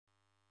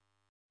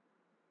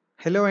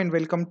Hello and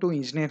welcome to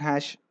Engineer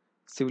Hash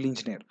Civil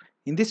Engineer.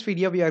 In this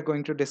video we are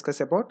going to discuss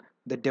about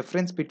the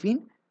difference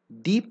between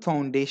deep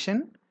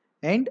foundation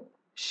and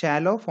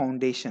shallow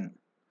foundation.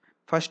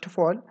 First of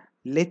all,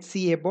 let's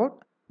see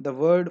about the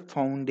word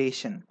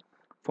foundation.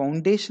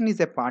 Foundation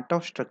is a part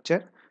of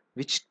structure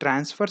which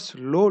transfers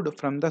load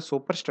from the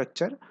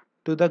superstructure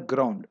to the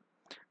ground.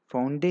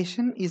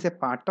 Foundation is a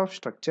part of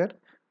structure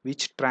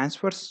which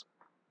transfers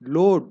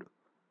load,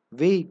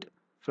 weight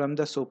from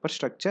the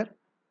superstructure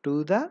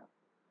to the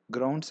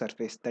ground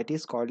surface, that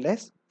is called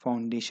as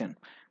foundation.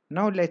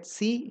 Now let's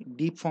see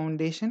deep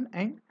foundation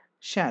and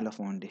shallow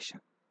foundation.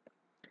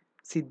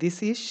 See,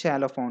 this is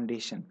shallow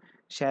foundation.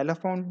 Shallow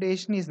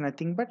foundation is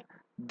nothing but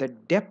the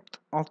depth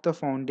of the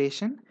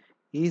foundation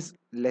is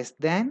less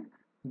than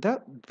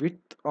the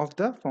width of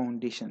the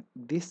foundation.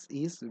 This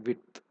is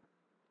width,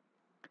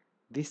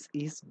 this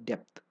is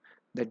depth.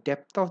 The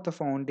depth of the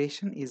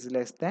foundation is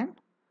less than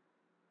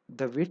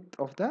the width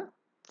of the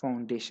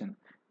foundation,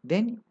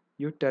 then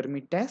you term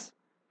it as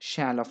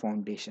shallow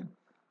foundation.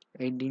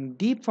 And in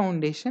deep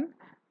foundation,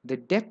 the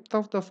depth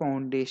of the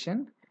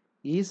foundation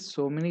is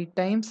so many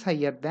times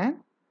higher than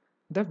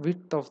the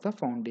width of the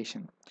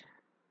foundation.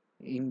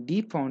 In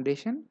deep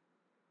foundation,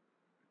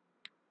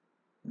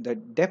 the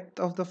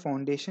depth of the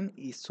foundation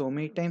is so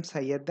many times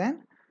higher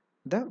than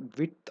the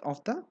width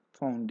of the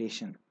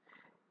foundation.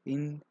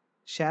 In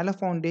shallow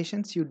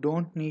foundations, you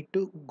don't need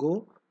to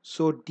go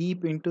so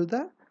deep into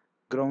the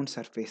ground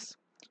surface.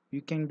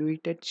 You can do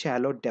it at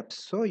shallow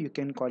depths, so you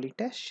can call it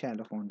as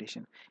shallow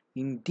foundation.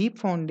 In deep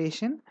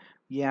foundation,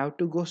 you have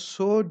to go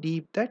so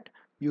deep that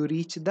you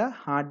reach the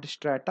hard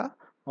strata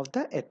of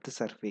the earth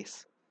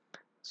surface,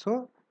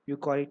 so you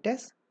call it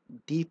as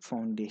deep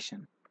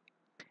foundation.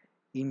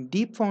 In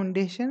deep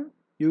foundation,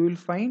 you will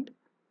find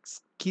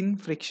skin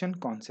friction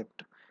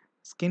concept.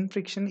 Skin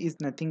friction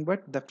is nothing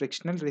but the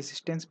frictional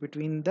resistance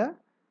between the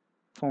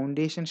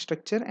foundation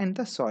structure and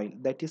the soil,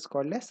 that is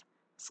called as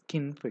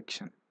skin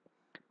friction.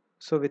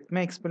 So with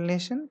my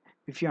explanation,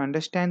 if you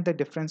understand the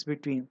difference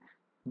between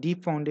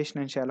deep foundation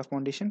and shallow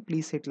foundation,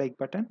 please hit like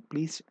button.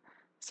 Please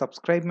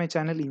subscribe my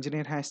channel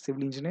Engineer Hash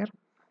Civil Engineer,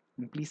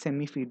 and please send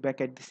me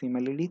feedback at this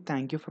email ID.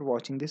 Thank you for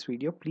watching this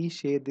video. Please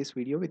share this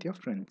video with your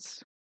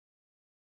friends.